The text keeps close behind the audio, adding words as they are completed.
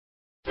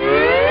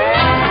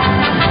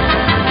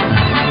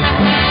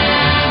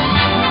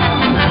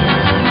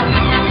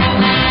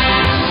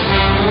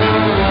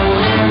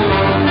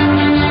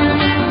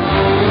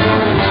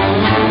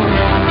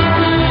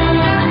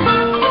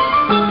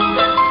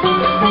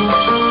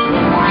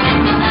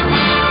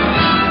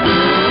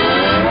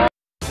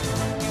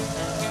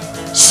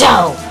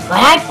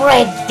I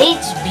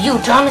predict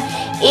Buton,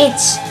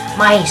 it's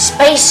my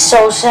space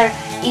saucer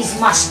is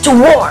must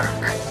work.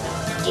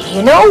 Did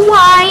you know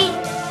why?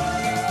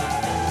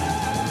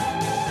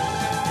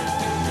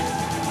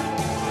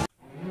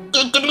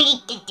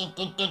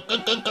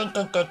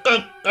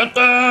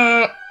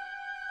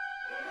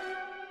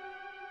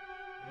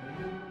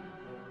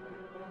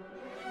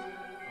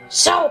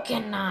 So,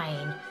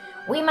 Canine,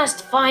 we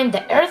must find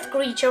the Earth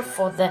creature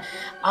for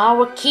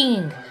our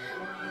king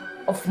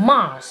of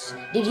Mars.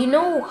 Did you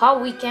know how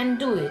we can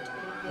do it?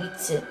 We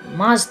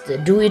must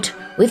do it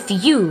with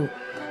you,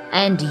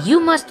 and you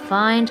must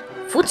find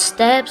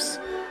footsteps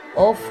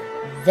of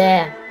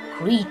the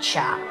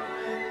creature.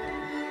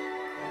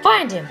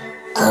 Find him.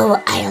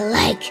 Oh, I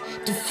like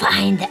to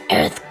find the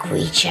Earth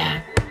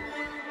creature.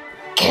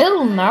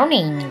 Good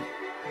morning.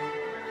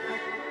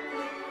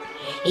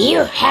 You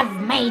have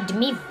made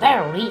me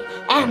very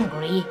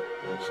angry.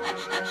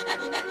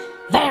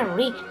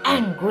 Very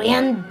angry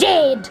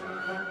indeed.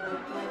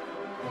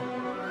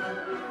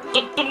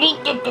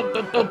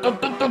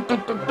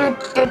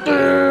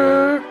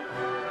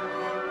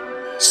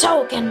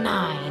 So,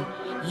 Canine,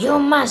 you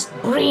must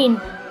bring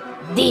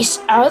this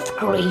Earth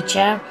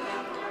creature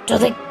to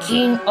the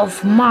King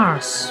of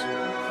Mars.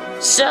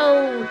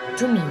 So,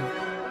 to me.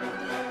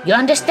 You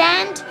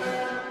understand?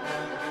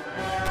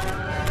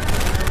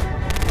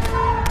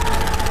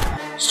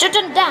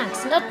 Certain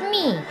ducks, not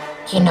me,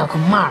 King of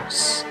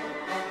Mars.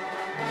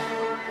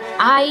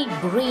 I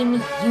bring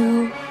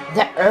you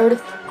the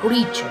Earth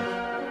creature,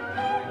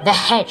 the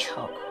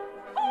hedgehog.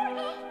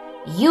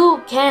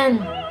 You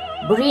can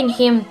bring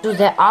him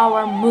to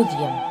our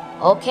museum,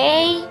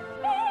 okay?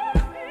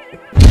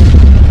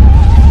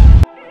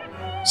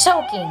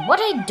 So, King,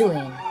 what are you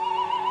doing?